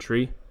climb a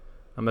tree.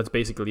 That's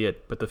basically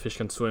it. But the fish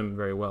can swim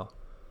very well.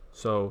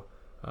 So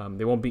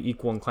they won't be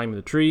equal in climbing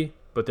the tree.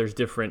 But there's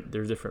different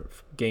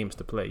games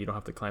to play. You don't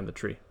have to climb the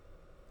tree.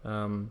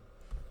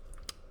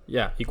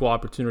 Equal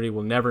opportunity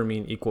will never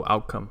mean equal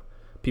outcome.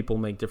 People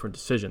make different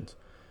decisions.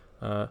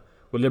 What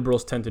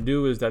liberals tend to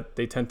do is that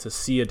they tend to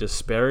see a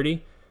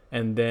disparity,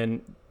 and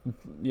then,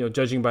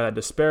 judging by that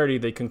disparity,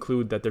 they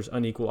conclude that there's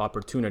unequal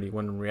opportunity,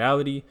 when in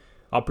reality,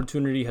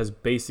 opportunity has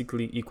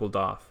basically equaled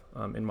off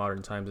in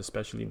modern times,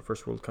 especially in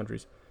first world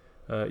countries.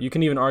 You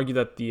can even argue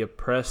that the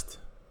oppressed,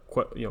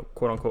 quote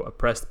unquote,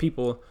 oppressed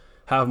people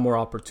have more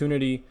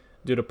opportunity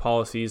due to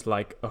policies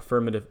like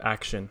affirmative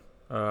action,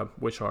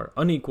 which are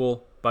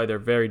unequal by their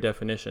very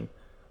definition.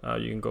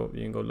 You can go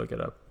look it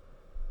up.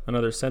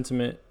 Another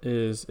sentiment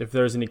is, if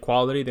there's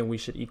inequality, then we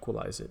should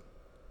equalize it,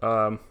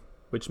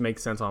 which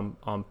makes sense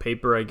on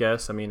paper, I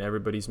guess.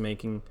 Everybody's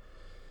making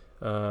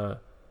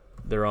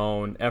their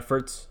own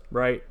efforts,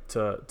 right,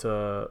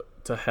 to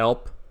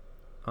help.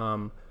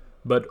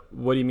 But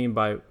what do you mean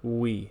by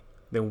we?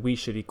 Then we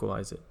should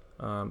equalize it.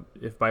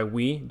 If by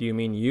we do you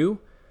mean you,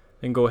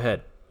 then go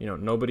ahead.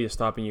 Nobody is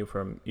stopping you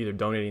from either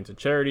donating to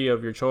charity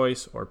of your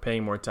choice or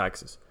paying more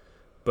taxes.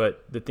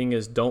 But the thing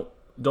is, don't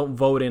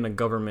vote in a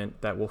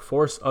government that will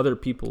force other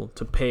people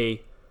to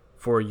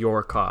for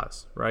your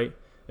cause, right?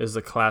 Is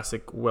the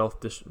classic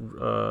wealth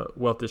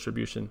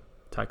distribution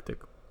tactic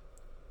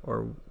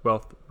or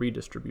wealth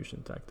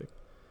redistribution tactic.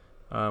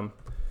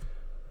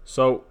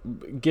 So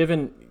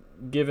given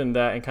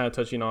that, and kind of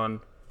touching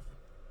on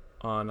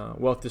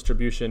wealth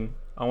distribution,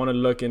 I want to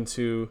look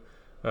into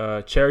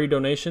charity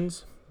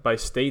donations by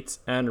states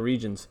and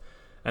regions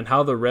and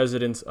how the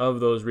residents of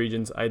those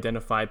regions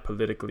identify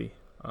politically.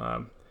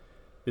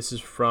 This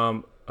is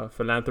from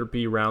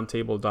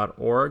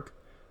philanthropyroundtable.org.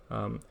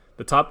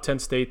 The top 10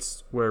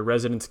 states where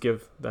residents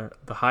give the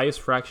highest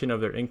fraction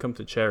of their income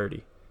to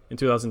charity in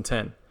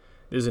 2010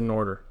 is in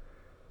order: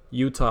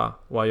 Utah,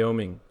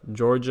 Wyoming,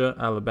 Georgia,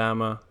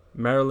 Alabama,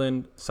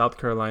 Maryland, South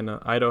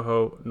Carolina,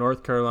 Idaho,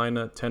 North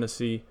Carolina,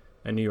 Tennessee,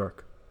 and New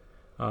York.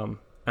 And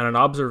an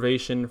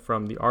observation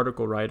from the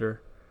article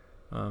writer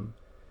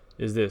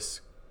is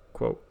this,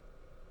 quote,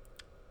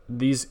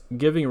 "These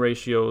giving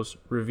ratios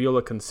reveal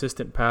a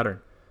consistent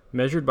pattern,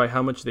 measured by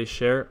how much they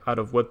share out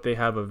of what they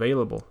have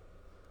available.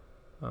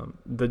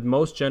 The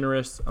most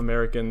generous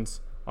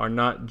Americans are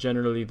not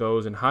generally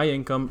those in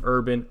high-income,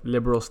 urban,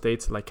 liberal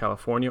states like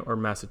California or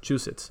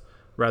Massachusetts.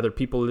 Rather,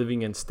 people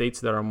living in states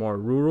that are more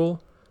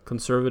rural,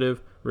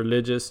 conservative,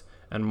 religious,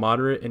 and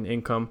moderate in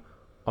income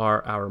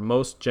are our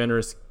most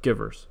generous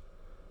givers."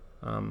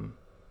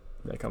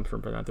 That comes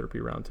from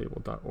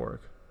philanthropyroundtable.org,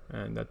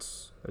 and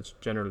that's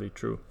generally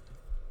true.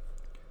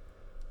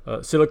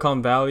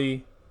 Silicon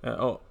Valley,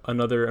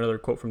 another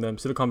quote from them: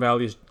 "Silicon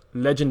Valley is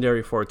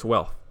legendary for its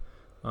wealth."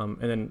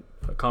 And then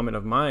a comment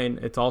of mine: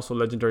 "It's also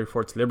legendary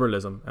for its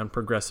liberalism and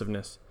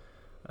progressiveness.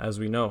 As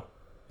we know,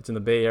 it's in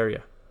the Bay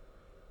Area.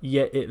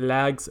 Yet it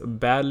lags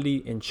badly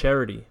in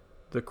charity.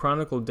 The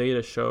Chronicle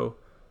data show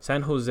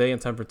San Jose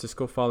and San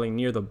Francisco falling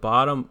near the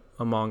bottom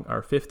among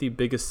our 50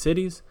 biggest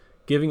cities,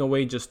 giving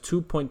away just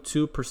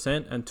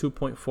 2.2% and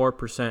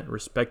 2.4%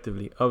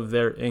 respectively of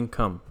their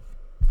income."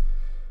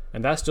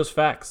 And that's just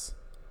facts.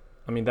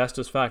 That's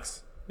just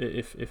facts.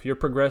 If you're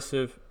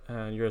progressive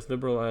and you're as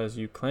liberal as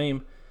you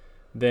claim,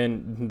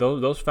 then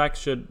those facts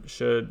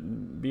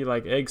should be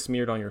like eggs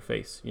smeared on your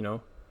face.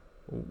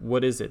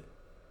 What is it?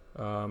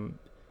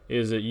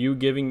 Is it you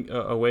giving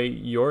away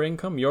your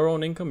income, your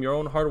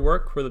own hard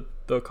work for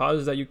the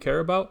causes that you care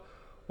about?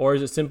 Or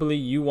is it simply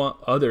you want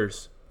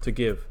others to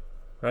give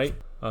right?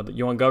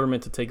 You want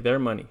government to take their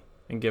money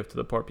and give to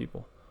the poor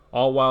people,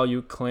 all while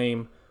you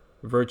claim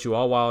virtue,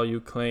 all while you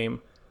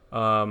claim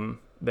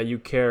that you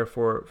care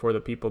for the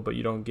people, but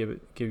you don't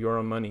give your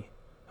own money.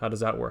 How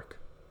does that work?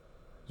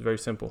 It's very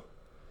simple.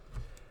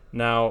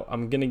 Now,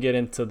 I'm going to get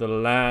into the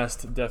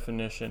last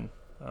definition,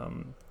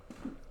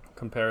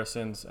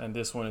 comparisons, and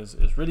this one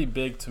is really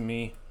big to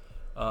me,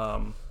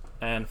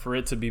 and for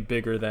it to be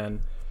bigger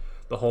than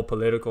the whole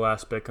political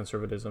aspect,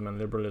 conservatism and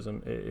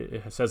liberalism,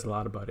 it says a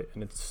lot about it,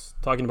 and it's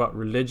talking about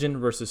religion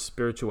versus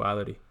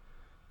spirituality.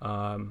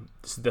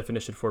 This is the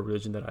definition for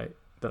religion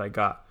that I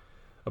got: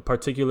 a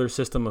particular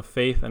system of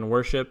faith and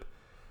worship,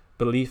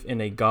 belief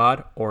in a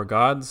god or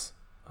gods.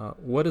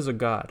 What is a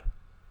god?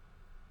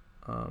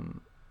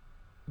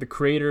 The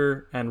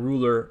creator and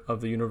ruler of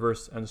the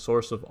universe and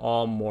source of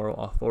all moral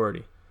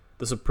authority,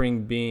 the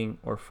supreme being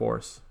or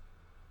force.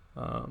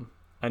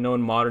 I know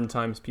in modern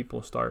times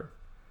people start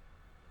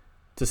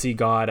to see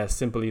God as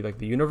simply like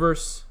the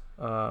universe,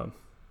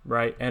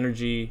 right?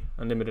 Energy,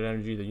 unlimited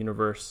energy, the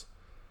universe,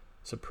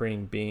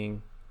 supreme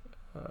being.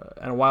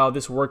 And while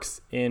this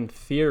works in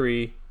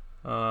theory,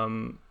 I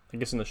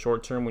guess in the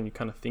short term, when you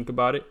kind of think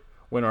about it,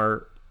 when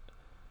our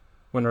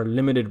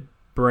limited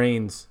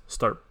brains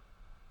start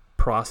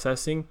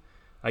processing,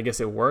 I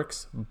guess it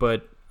works,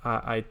 but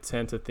I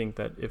tend to think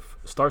that it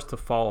starts to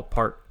fall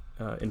apart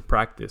in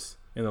practice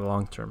in the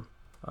long term,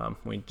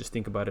 when you just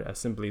think about it as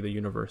simply the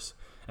universe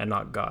and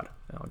not God.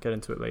 And I'll get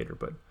into it later,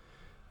 but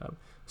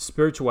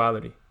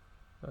spirituality,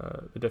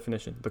 the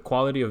definition: the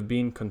quality of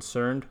being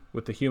concerned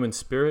with the human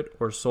spirit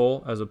or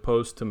soul as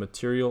opposed to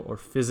material or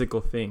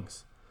physical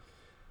things.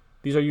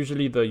 These are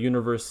usually the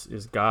universe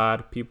is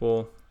God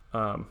people.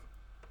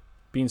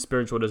 Being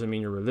spiritual doesn't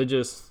mean you're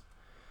religious.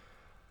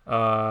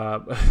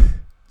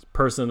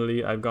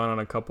 Personally, I've gone on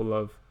a couple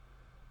of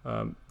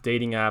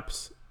dating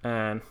apps,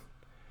 and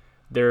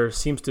there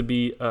seems to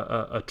be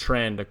a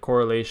trend, a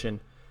correlation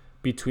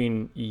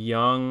between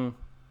young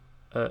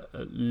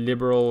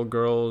liberal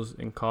girls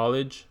in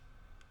college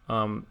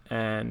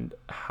and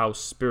how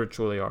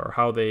spiritual they are, or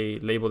how they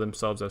label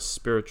themselves as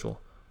spiritual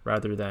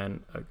rather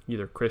than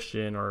either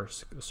Christian or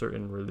a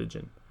certain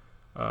religion.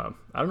 I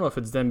don't know if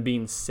it's them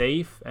being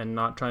safe and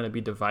not trying to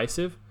be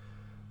divisive,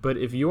 but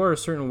if you are a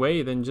certain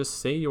way, then just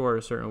say you are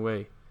a certain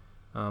way.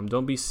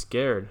 Don't be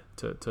scared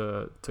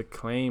to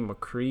claim a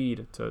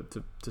creed,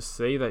 to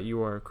say that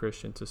you are a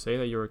Christian, to say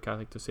that you're a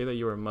Catholic, to say that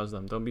you're a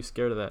Muslim. Don't be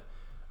scared of that,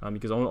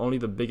 because only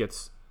the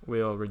bigots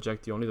will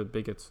reject you. Only the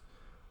bigots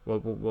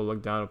will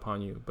look down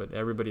upon you, but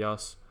everybody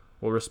else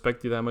will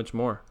respect you that much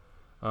more.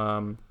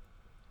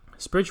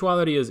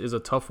 Spirituality is a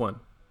tough one.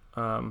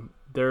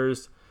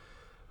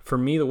 For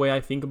me, the way I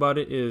think about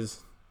it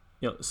is,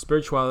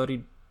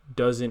 spirituality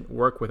doesn't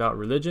work without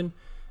religion,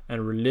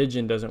 and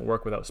religion doesn't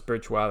work without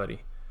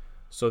spirituality.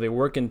 So they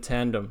work in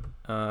tandem,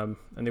 and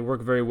they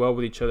work very well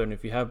with each other. And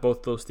if you have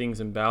both those things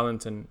in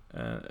balance, and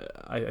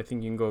I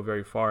think you can go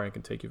very far, and it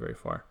can take you very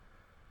far.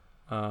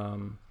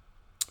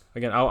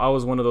 Again, I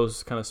was one of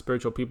those kind of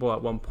spiritual people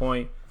at one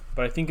point,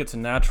 but I think it's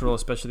natural,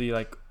 especially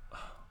like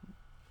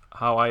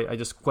how I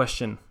just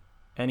question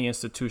any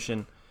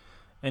institution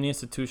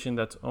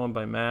that's owned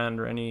by man,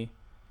 or any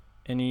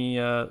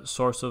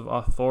source of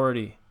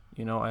authority.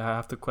 I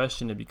have to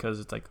question it, because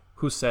it's like,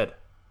 who said?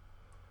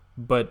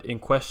 But in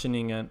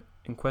questioning it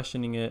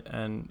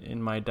and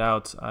in my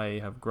doubts, I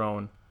have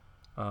grown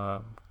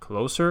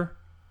closer,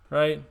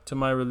 right, to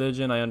my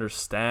religion. I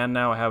understand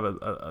now. I have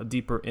a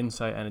deeper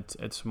insight, and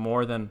it's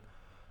more than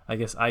I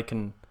guess I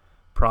can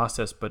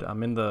process. But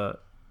I'm in the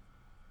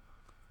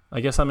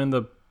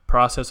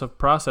process of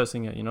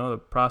processing it. The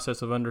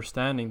process of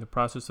understanding, the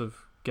process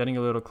of getting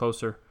a little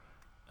closer,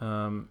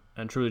 and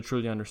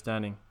truly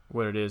understanding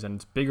what it is. And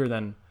it's bigger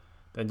than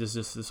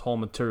just this whole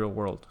material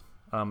world.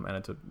 And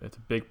it's a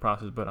big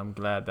process, but I'm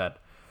glad that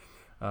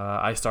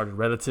I started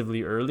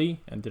relatively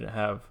early and didn't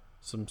have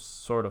some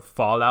sort of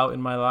fallout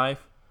in my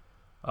life.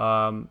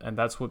 And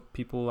that's what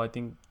people, I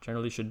think,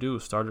 generally should do: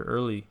 start it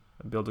early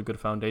and build a good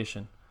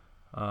foundation.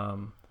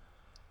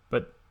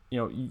 But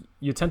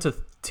you tend to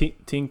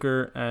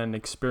tinker and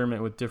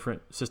experiment with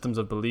different systems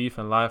of belief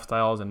and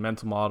lifestyles and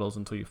mental models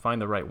until you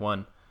find the right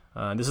one.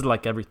 And this is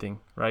like everything,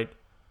 right?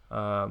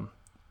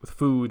 With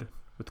food,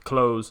 with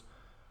clothes,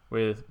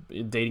 with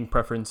dating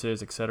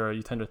preferences, etc.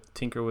 You tend to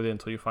tinker with it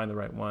until you find the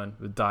right one.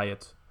 With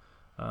diets.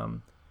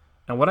 And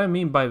what I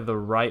mean by the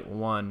right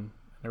one,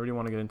 I really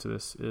want to get into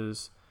this,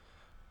 is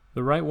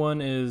the right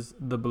one is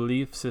the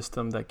belief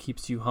system that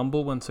keeps you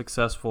humble when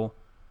successful,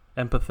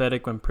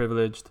 empathetic when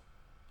privileged,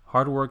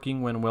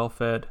 hardworking when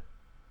well-fed,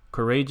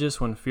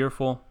 courageous when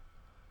fearful,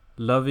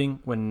 loving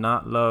when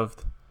not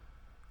loved,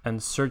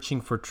 and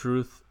searching for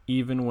truth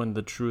even when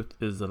the truth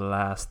is the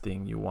last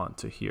thing you want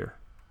to hear.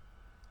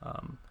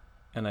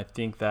 And I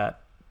think that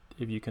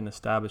if you can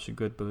establish a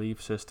good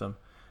belief system,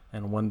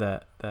 and one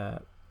that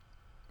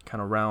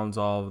kind of rounds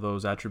all of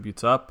those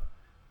attributes up,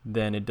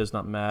 then it does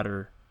not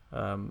matter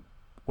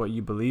what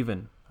you believe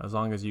in. As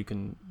long as you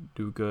can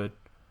do good,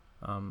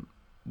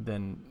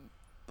 then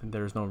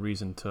there's no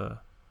reason to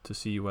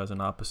see you as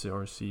an opposite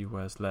or see you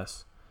as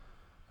less.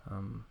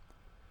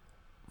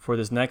 For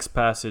this next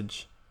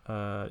passage,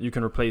 you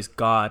can replace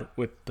God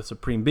with the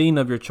supreme being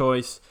of your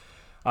choice.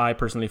 I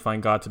personally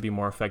find God to be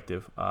more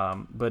effective,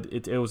 but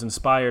it was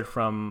inspired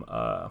from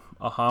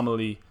a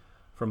homily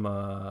from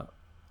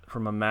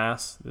a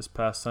mass this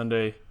past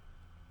Sunday.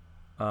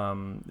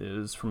 It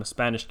was from a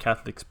Spanish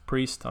Catholic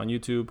priest on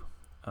YouTube,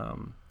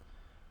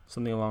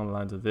 something along the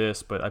lines of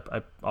this, but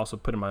I also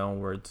put in my own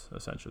words,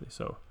 essentially.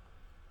 So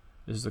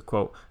this is a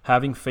quote: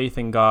 "Having faith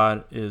in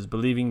God is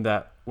believing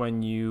that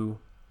when you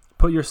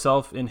put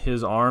yourself in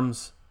His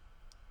arms,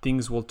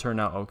 things will turn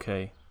out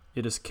okay.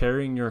 It is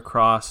carrying your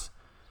cross,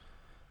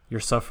 your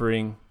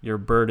suffering, your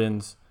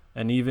burdens,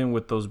 and even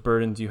with those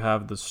burdens, you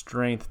have the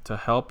strength to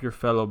help your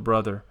fellow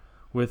brother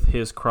with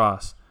his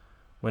cross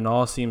when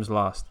all seems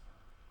lost.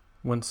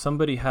 When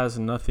somebody has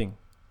nothing,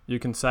 you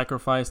can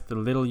sacrifice the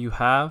little you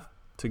have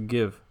to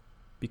give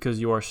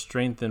because you are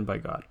strengthened by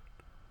God.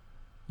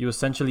 You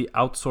essentially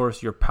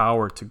outsource your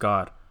power to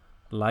God,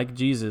 like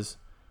Jesus,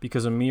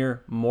 because a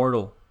mere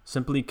mortal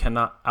simply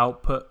cannot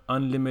output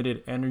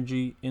unlimited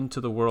energy into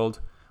the world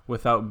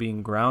without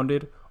being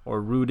grounded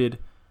or rooted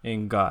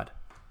in God."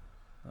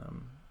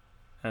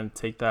 And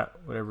take that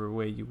whatever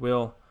way you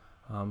will,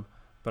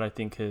 but I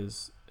think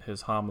his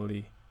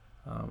homily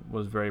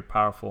was very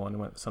powerful and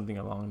went something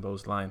along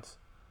those lines.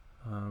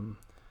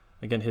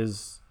 Again,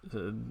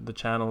 the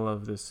channel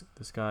of this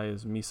guy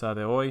is Misa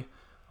de Hoy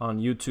on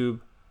YouTube.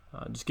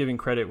 Just giving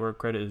credit where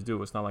credit is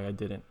due. It's not like I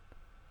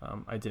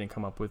didn't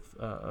come up with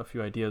a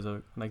few ideas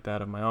like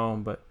that of my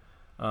own, but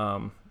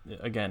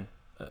again,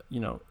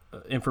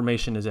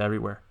 information is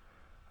everywhere.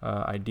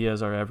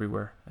 Ideas are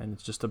everywhere, and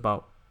it's just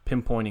about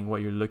pinpointing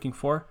what you're looking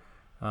for,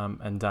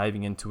 and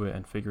diving into it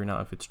and figuring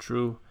out if it's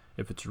true,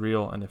 if it's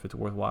real, and if it's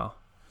worthwhile.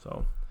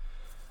 So,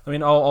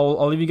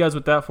 I'll leave you guys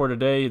with that for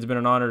today. It's been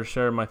an honor to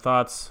share my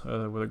thoughts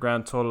with a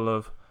grand total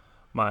of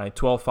my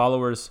 12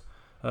 followers.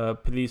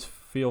 Please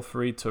feel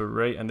free to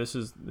rate, and this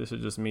is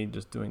just me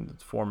just doing the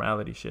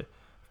formality shit.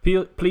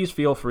 Please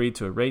feel free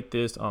to rate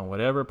this on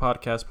whatever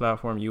podcast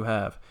platform you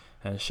have,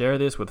 and share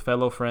this with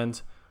fellow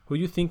friends who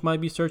you think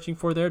might be searching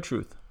for their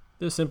truth.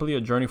 This is simply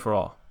a journey for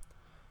all.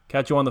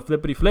 Catch you on the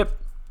flippity flip.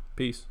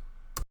 Peace.